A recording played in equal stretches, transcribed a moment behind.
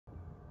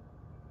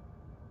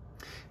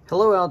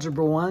Hello,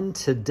 Algebra 1.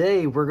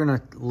 Today we're going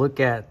to look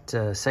at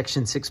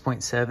section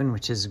 6.7,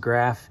 which is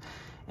graph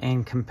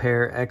and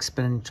compare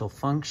exponential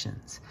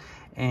functions.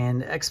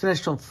 And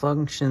exponential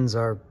functions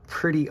are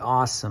pretty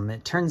awesome.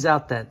 It turns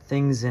out that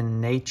things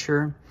in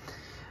nature,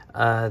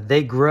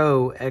 they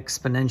grow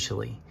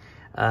exponentially,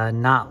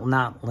 not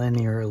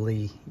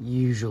linearly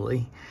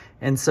usually.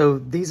 And so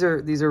these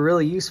are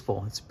really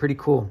useful. It's pretty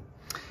cool.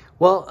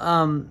 Well,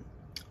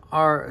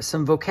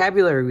 some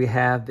vocabulary we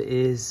have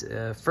is,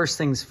 first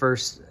things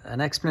first, an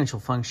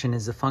exponential function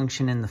is a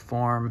function in the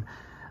form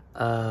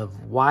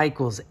of y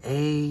equals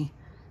a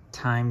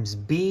times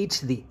b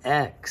to the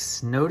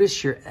x.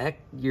 Notice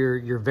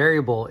your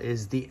variable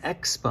is the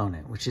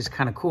exponent, which is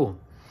kind of cool.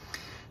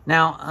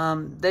 Now,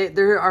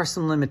 there are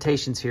some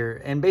limitations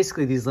here, and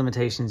basically these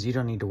limitations you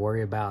don't need to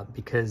worry about,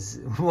 because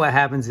what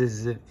happens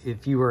is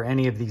if you were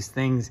any of these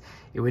things,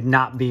 it would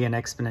not be an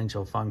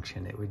exponential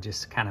function. It would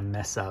just kind of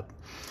mess up.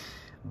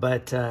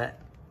 But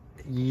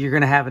you're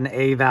going to have an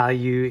a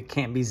value. It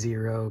can't be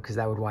 0 because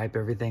that would wipe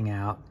everything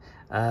out.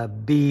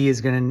 B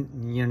is going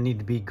to need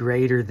to be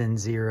greater than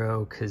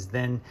 0, because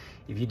then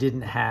if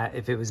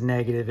it was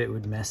negative, it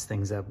would mess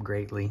things up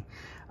greatly.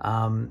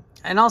 And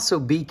also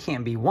B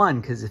can't be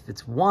 1, because if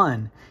it's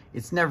 1,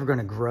 it's never going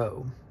to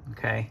grow.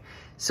 Okay.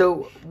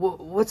 So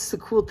what's the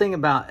cool thing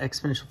about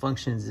exponential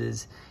functions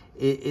is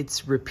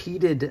it's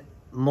repeated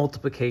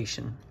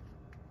multiplication.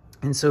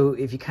 And so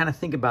if you kind of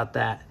think about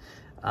that,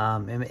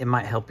 it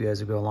might help you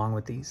as we go along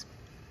with these.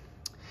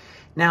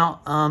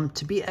 Now,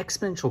 to be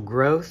exponential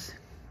growth,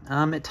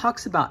 it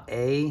talks about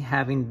a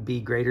having to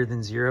be greater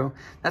than 0.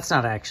 That's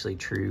not actually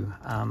true.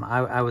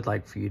 I would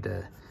like for you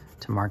to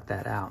mark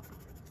that out.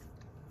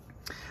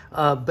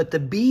 But the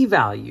b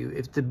value,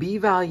 if the b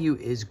value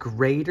is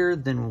greater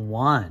than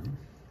 1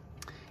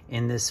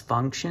 in this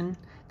function,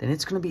 then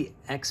it's going to be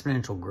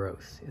exponential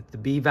growth. If the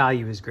b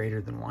value is greater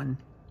than 1.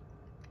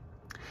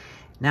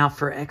 Now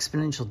for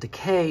exponential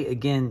decay,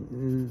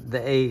 again,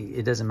 the a,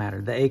 it doesn't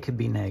matter. The a could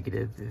be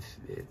negative if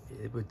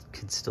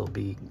could still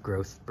be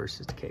growth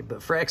versus decay.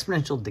 But for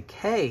exponential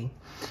decay,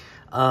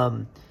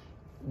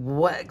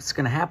 what's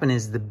going to happen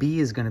is the b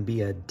is going to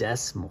be a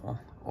decimal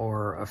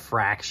or a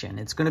fraction.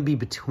 It's going to be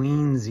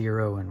between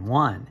 0 and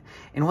 1.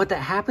 And what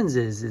that happens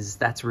is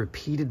that's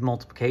repeated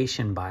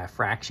multiplication by a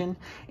fraction,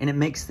 and it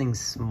makes things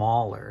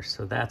smaller.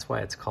 So that's why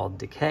it's called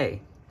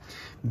decay.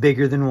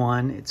 Bigger than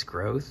 1, it's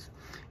growth.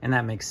 And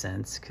that makes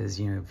sense, because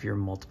if you're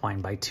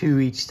multiplying by 2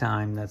 each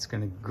time, that's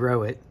going to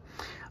grow it.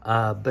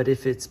 But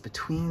if it's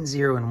between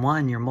 0 and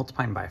 1, you're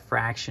multiplying by a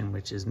fraction,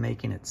 which is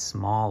making it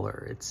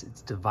smaller. It's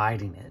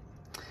dividing it.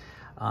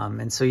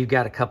 And so you've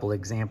got a couple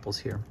examples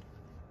here.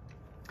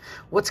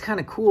 What's kind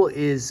of cool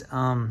is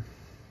you're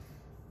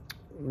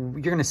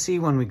going to see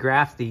when we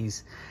graph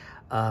these,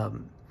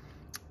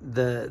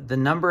 the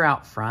number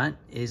out front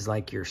is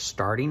like your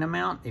starting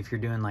amount. If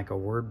you're doing like a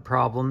word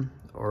problem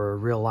or a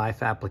real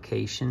life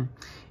application,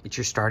 it's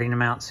your starting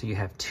amount. So you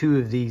have 2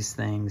 of these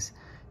things,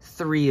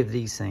 3 of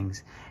these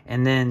things,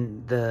 and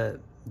then the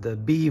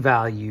b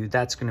value,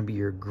 that's going to be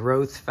your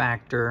growth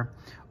factor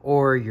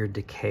or your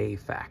decay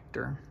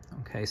factor.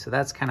 Okay, so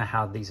that's kind of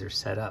how these are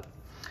set up.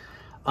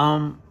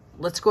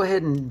 Let's go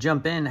ahead and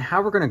jump in.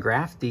 How we're going to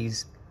graph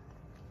these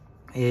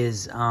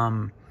is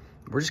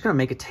we're just going to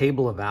make a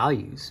table of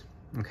values.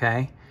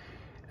 Okay,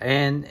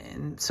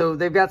 and so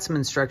they've got some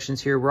instructions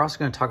here. We're also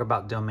going to talk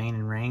about domain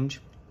and range.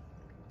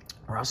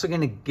 We're also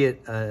going to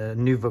get a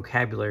new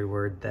vocabulary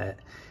word that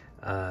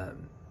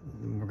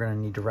we're going to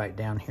need to write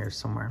down here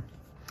somewhere.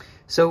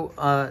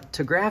 So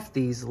to graph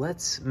these,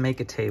 let's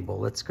make a table.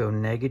 Let's go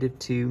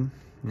 -2,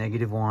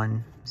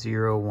 -1,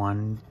 0,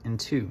 1, and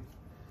 2.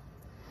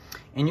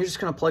 And you're just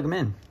going to plug them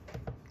in.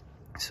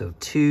 So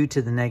 2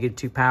 to the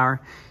 -2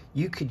 power.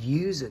 You could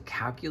use a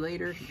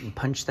calculator and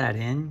punch that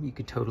in. You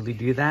could totally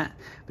do that.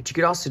 But you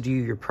could also do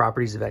your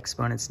properties of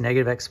exponents.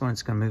 Negative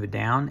exponent's going to move it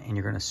down, and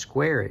you're going to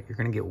square it. You're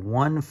going to get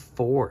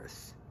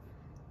 1/4.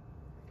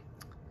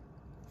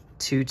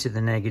 2 to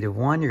the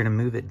 -1, you're going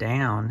to move it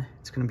down.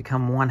 It's going to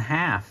become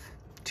 1/2.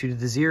 2 to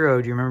the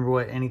 0, do you remember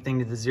what anything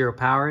to the 0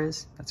 power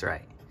is? That's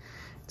right.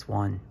 It's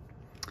 1.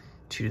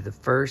 2 to the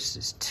first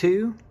is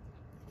 2.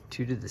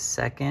 2 to the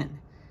second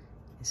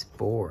is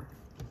 4.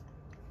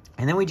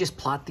 And then we just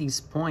plot these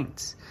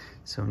points.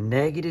 So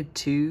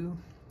 -2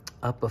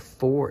 up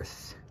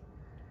 1/4.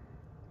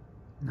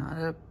 Not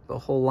up a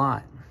whole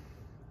lot.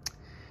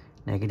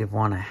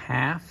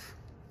 -1/2.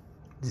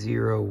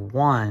 0,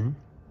 1.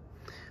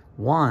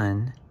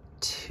 1,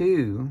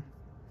 2,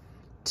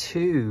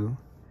 2,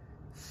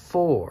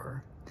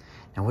 4.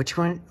 Now what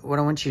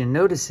I want you to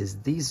notice is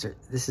this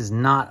is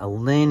not a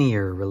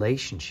linear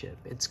relationship.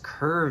 It's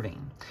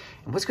curving.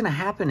 And what's going to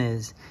happen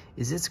is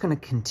it's going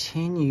to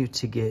continue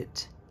to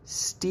get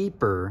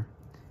steeper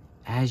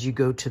as you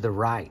go to the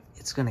right.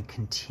 It's going to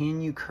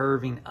continue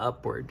curving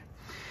upward.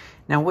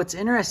 Now what's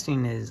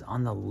interesting is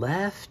on the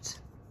left,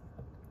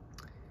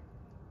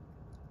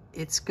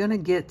 it's going to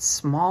get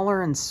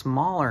smaller and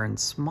smaller and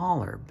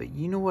smaller. But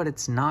you know what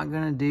it's not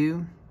going to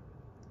do?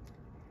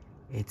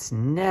 It's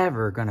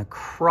never going to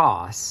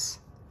cross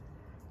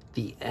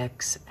the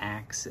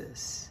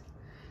x-axis.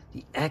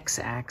 The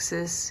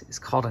x-axis is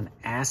called an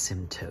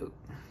asymptote.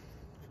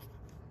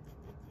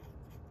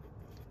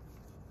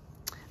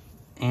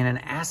 And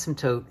an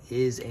asymptote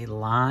is a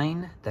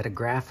line that a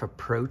graph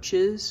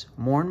approaches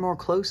more and more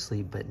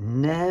closely, but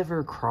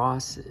never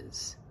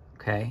crosses,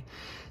 okay?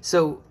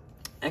 So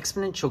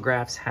exponential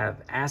graphs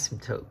have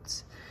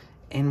asymptotes.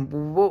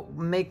 And what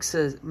makes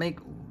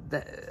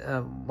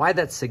why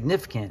that's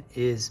significant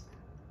is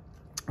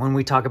when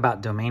we talk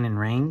about domain and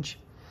range,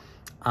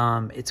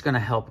 it's going to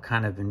help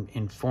kind of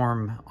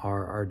inform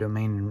our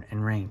domain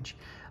and range.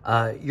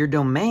 Your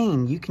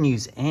domain, you can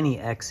use any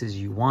x's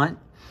you want.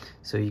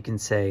 So you can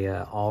say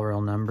all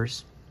real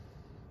numbers.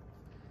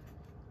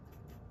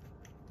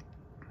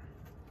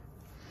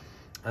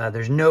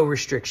 There's no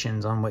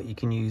restrictions on what you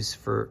can use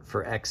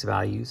for x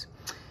values.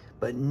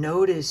 But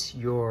notice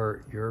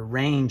your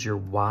range, your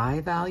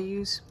y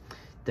values,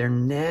 they're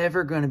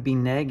never going to be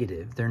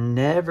negative. They're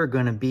never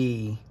going to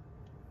be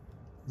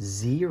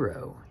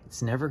 0.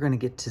 It's never going to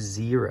get to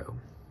 0.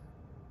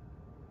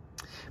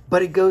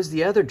 But it goes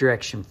the other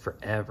direction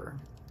forever.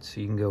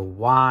 So you can go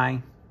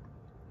y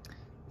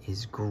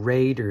is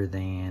greater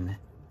than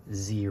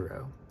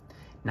 0.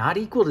 Not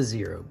equal to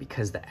 0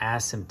 because the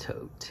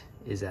asymptote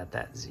is at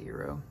that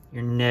 0.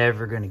 You're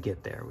never going to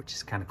get there, which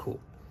is kind of cool.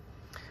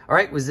 All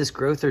right, was this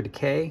growth or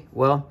decay?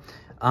 Well,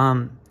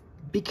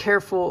 be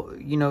careful.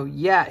 You know,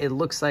 yeah, it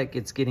looks like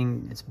it's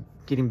getting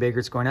bigger,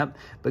 it's going up,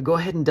 but go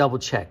ahead and double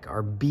check.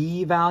 Our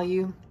B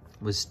value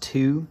was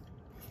 2,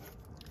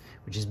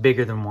 which is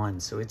bigger than 1,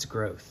 so it's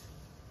growth.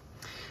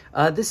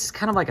 This is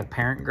kind of like a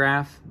parent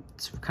graph.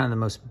 It's kind of the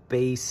most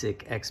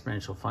basic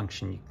exponential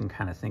function you can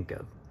kind of think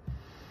of.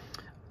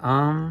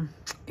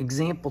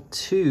 Example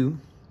 2.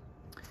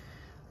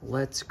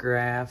 Let's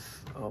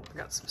graph. Oh, I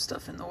got some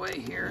stuff in the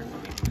way here.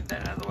 Let me move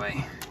that out of the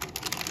way.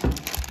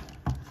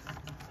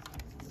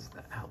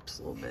 That helps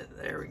a little bit.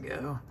 There we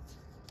go.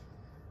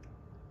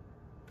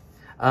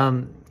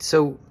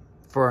 So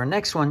for our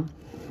next one,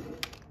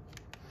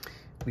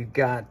 we've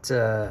got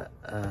an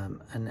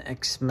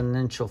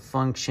exponential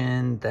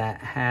function that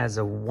has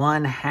a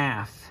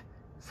 1/2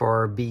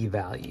 for our b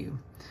value.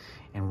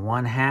 And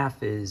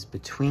 1/2 is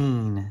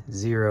between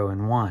 0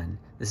 and 1.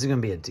 This is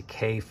going to be a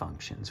decay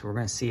function. So we're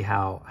going to see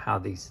how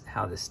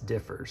this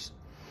differs.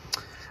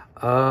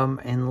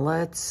 And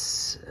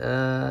let's,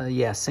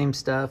 yeah, same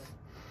stuff.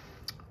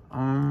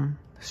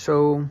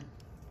 So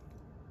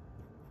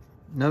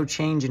no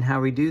change in how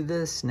we do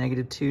this.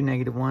 -2,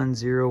 -1,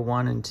 0,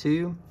 1, and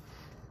 2.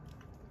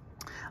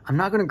 I'm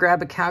not going to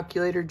grab a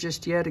calculator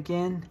just yet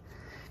again,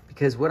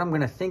 because what I'm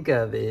going to think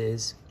of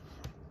is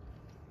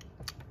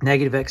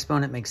negative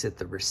exponent makes it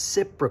the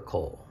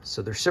reciprocal.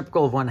 So the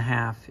reciprocal of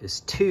 1/2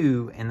 is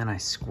 2, and then I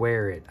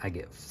square it, I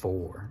get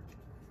 4.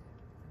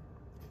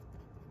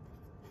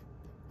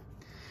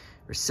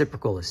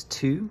 Reciprocal is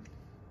 2.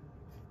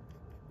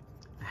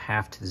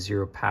 1/2 to the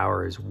 0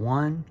 power is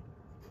 1.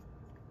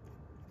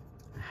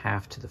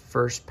 1/2 to the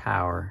first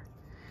power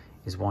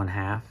is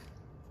 1/2.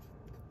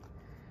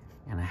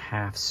 And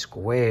 1/2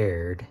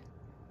 squared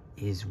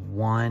is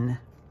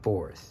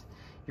 1/4.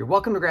 You're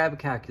welcome to grab a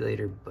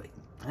calculator, but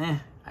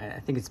I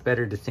think it's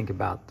better to think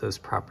about those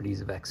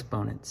properties of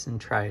exponents and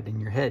try it in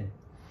your head.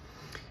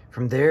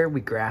 From there, we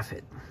graph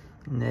it.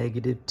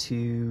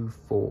 -2,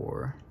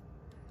 4.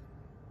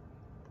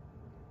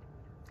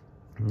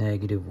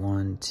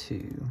 -1,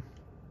 2.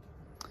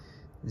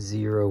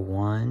 0,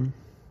 1.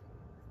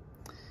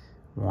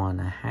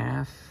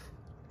 1/2.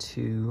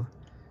 2,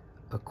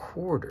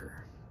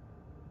 1/4.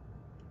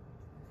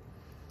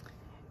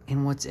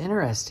 And what's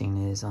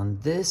interesting is on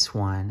this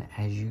one,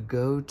 as you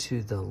go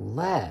to the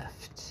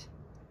left,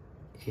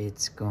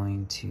 it's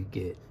going to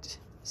get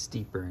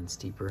steeper and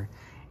steeper.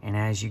 And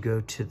as you go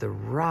to the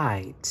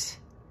right,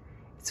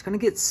 it's going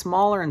to get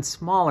smaller and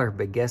smaller,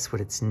 but guess what?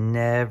 It's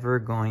never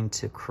going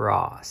to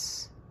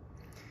cross.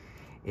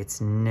 It's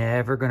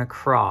never going to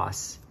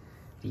cross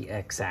the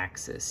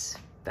x-axis.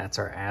 That's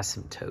our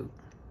asymptote.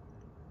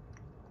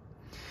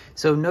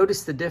 So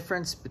notice the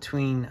difference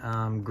between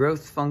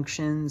growth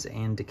functions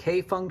and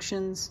decay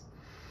functions.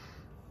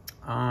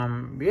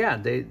 Yeah,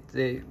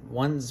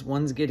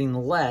 one's getting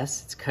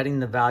less. It's cutting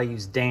the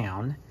values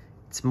down.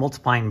 It's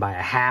multiplying by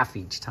 1/2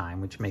 each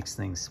time, which makes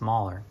things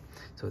smaller.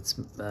 So it's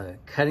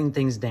cutting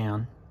things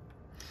down.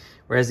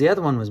 Whereas the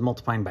other one was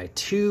multiplying by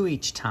 2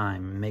 each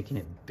time, making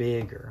it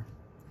bigger.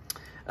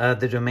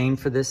 The domain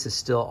for this is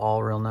still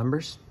all real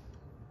numbers.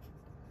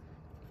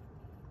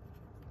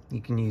 You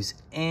can use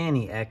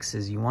any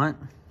x's you want.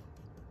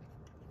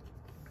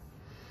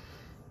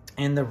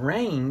 And the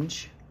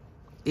range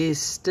is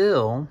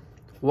still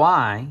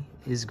y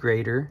is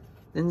greater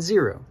than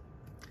 0.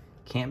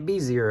 Can't be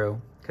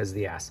 0 because of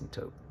the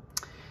asymptote.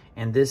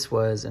 And this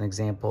was an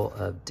example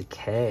of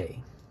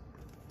decay.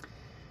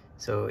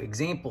 So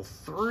example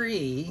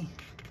 3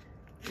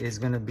 is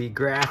going to be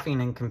graphing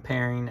and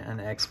comparing an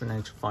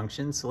exponential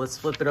function. So let's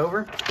flip it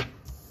over.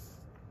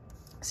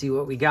 See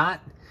what we got.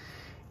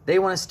 They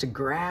want us to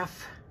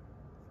graph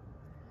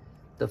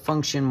the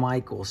function y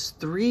equals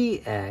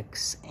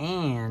 3x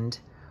and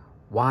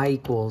y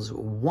equals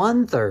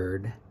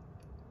 1/3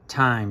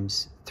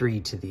 times 3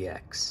 to the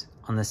x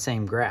on the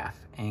same graph,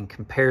 and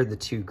compare the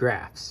two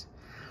graphs.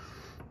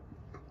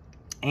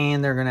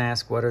 And they're going to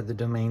ask what are the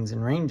domains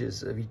and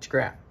ranges of each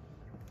graph.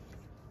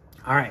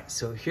 All right,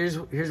 so here's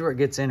where it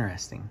gets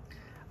interesting.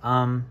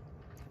 Y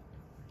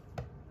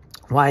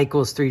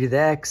equals 3 to the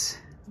x,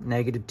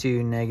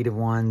 -2,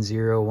 -1,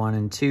 0, 1,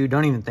 and 2.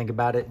 Don't even think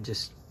about it.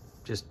 Just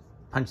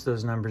punch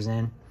those numbers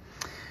in.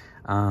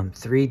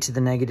 3 to the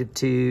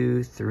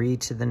 -2, 3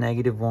 to the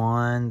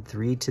 -1,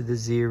 3 to the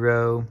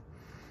 0,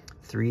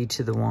 3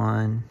 to the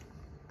 1,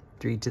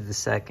 3 to the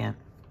second.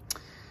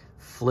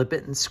 Flip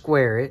it and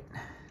square it,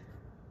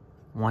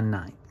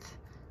 1/9.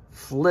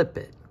 Flip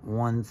it,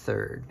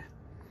 1/3.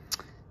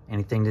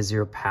 Anything to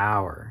 0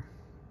 power,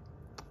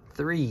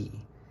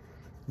 3,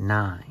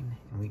 9.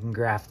 And we can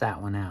graph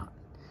that one out.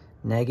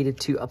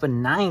 -2 up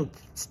 1/9.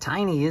 It's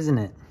tiny, isn't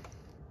it?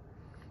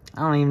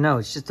 I don't even know.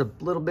 It's just a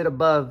little bit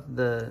above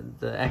the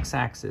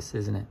x-axis,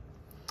 isn't it?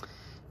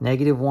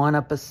 -1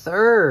 up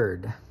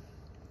 1/3.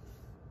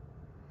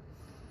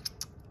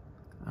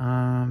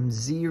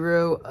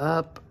 0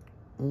 up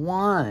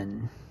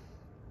 1.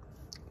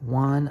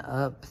 1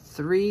 up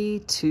 3.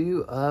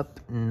 2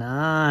 up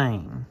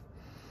 9.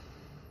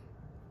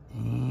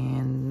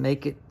 And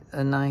make it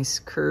a nice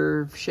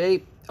curve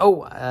shape.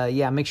 Oh,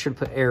 yeah, make sure to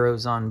put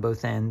arrows on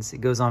both ends. It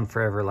goes on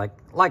forever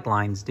like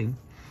lines do.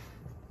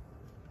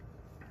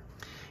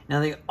 Now,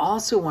 they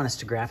also want us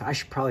to graph. I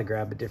should probably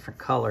grab a different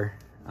color.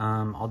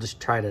 I'll just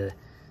try to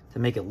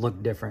make it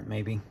look different,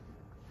 maybe.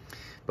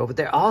 But what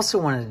they also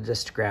wanted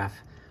us to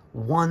graph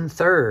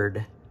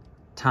 1/3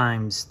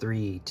 times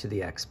 3 to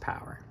the x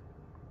power.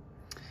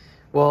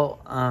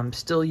 Well,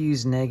 still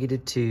use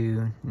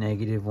 -2,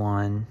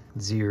 -1,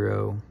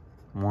 0,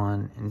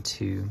 1, and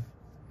 2.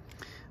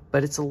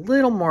 But it's a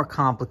little more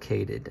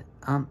complicated.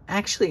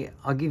 Actually,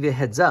 I'll give you a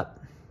heads up.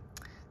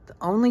 The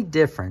only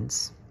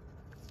difference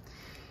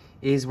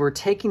is we're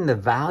taking the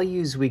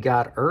values we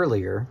got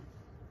earlier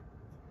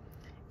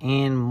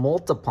and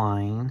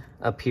multiplying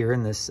up here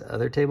in this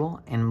other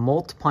table and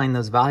multiplying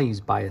those values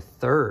by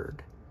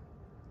 1/3.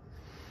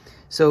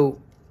 So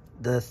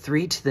the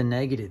 3 to the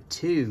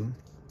 -2,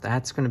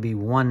 that's going to be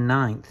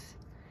 1/9.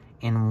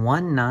 And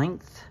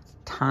 1/9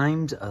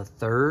 times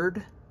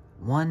 1/3,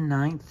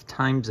 1/9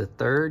 times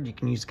 1/3, you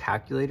can use a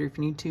calculator if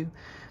you need to,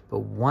 but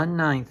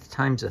 1/9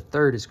 times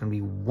 1/3 is going to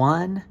be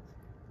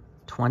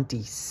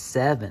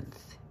 1/27.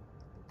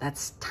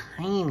 That's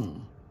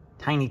tiny,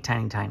 tiny,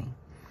 tiny, tiny.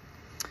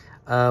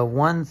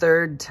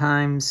 1/3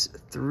 times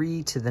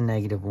 3 to the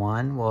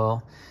 -1.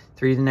 Well,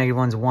 3 to the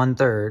 -1 is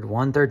 1/3.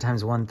 1/3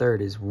 times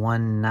 1/3 is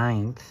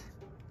 1/9.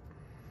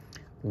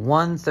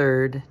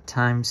 1/3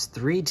 times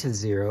 3 to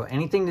 0.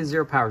 Anything to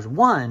 0 power is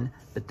 1,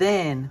 but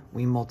then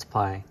we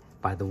multiply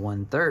by the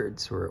 1/3.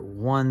 So we're at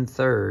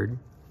 1/3.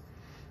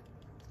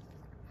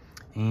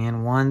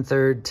 And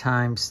 1/3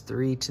 times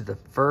 3 to the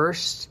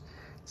first.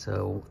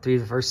 So 3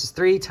 to the first is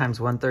 3 times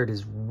 1/3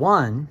 is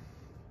 1.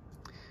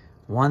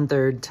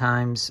 1/3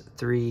 times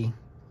 3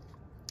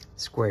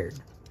 squared.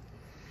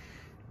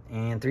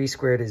 And 3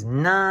 squared is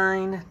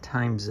 9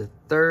 times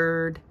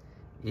 1/3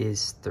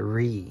 is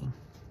 3.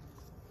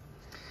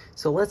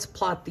 So let's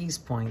plot these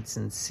points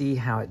and see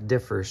how it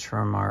differs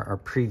from our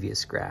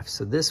previous graph.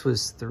 So this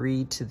was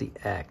 3 to the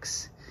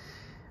x.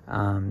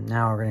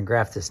 Now we're going to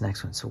graph this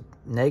next one. So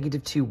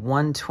 -2,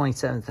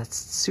 1/27. That's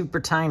super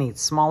tiny.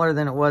 It's smaller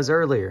than it was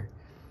earlier.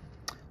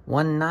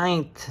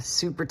 1/9,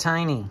 super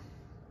tiny.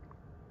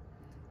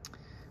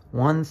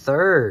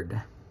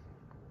 1/3.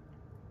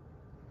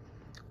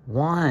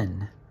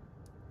 1.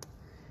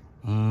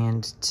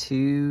 And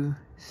 2,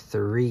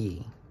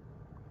 3.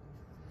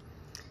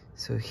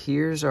 So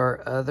here's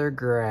our other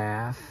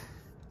graph.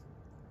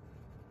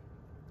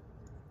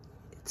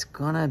 It's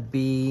gonna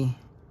be,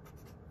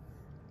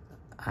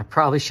 I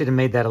probably should have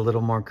made that a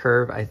little more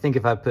curved. I think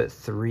if I put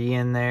 3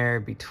 in there,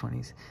 it'd be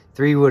 20.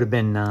 3 would have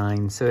been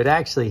 9. So it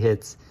actually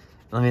hits,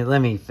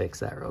 let me fix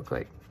that real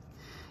quick.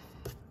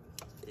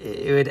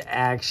 It would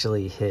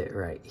actually hit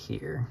right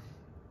here.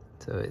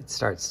 So it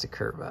starts to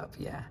curve up,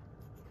 yeah.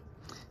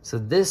 So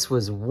this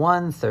was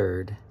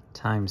 1/3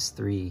 times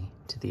 3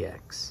 to the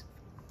x.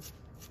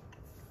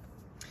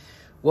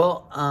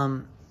 Well,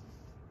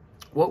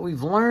 what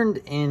we've learned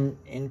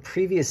in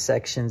previous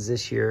sections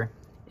this year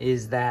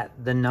is that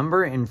the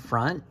number in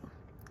front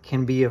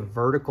can be a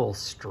vertical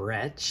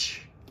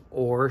stretch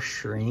or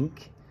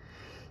shrink.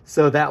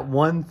 So that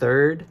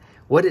 1/3,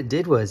 what it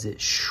did was it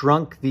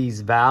shrunk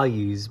these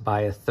values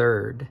by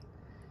 1/3.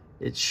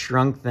 It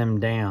shrunk them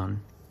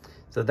down.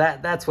 So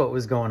that's what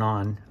was going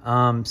on.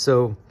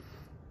 So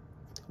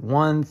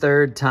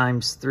 1/3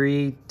 times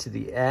 3 to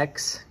the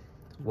x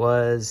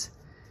was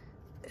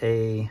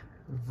a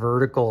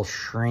vertical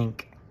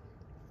shrink.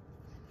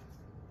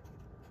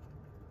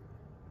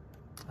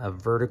 A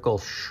vertical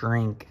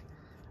shrink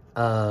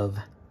of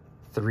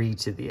 3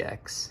 to the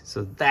x.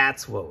 So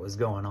that's what was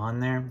going on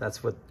there.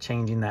 That's what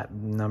changing that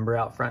number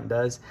out front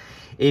does.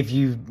 If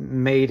you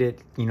made it,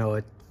 you know,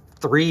 a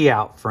 3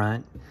 out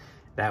front,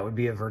 that would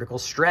be a vertical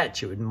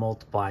stretch. It would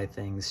multiply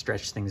things,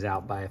 stretch things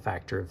out by a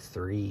factor of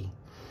 3.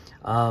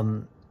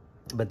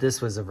 But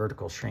this was a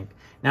vertical shrink.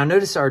 Now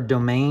notice our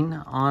domain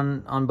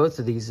on both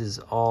of these is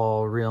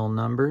all real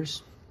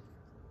numbers.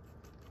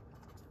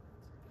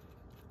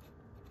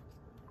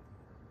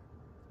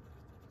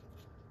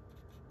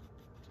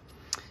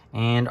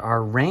 And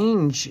our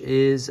range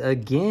is,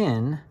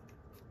 again,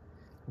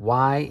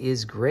 y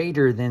is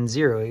greater than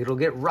 0. It'll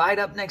get right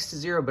up next to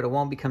 0, but it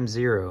won't become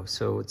 0.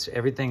 So it's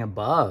everything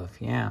above,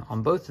 yeah,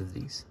 on both of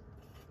these.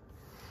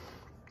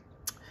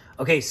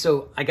 Okay,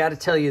 so I got to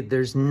tell you,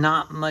 there's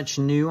not much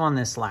new on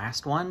this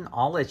last one.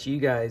 I'll let you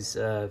guys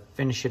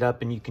finish it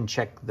up, and you can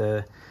check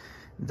the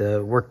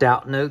worked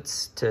out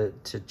notes to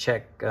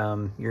check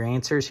your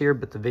answers here,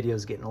 but the video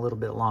is getting a little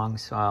bit long,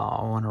 so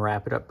I want to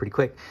wrap it up pretty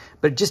quick.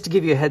 But just to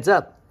give you a heads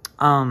up,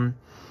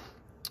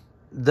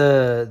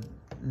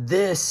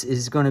 this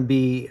is going to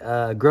be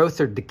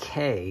growth or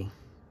decay.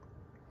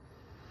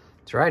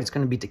 That's right, it's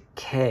going to be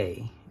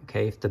decay.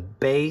 Okay, if the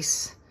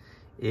base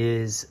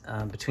is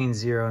between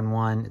 0 and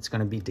 1, it's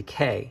going to be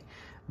decay.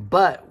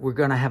 But we're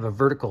going to have a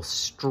vertical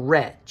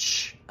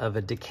stretch of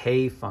a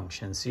decay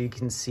function, so you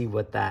can see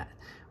what that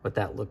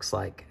looks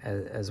like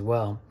as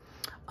well.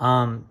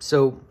 And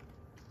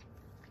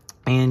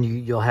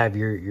you'll have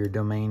your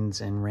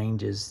domains and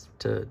ranges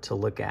to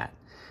look at.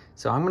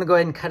 So I'm going to go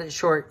ahead and cut it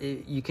short.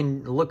 You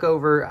can look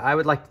over. I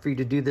would like for you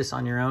to do this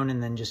on your own,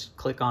 and then just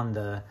click on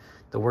the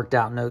worked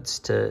out notes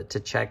to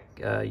check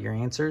your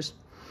answers.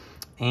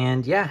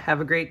 And yeah,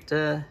 have a great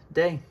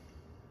day.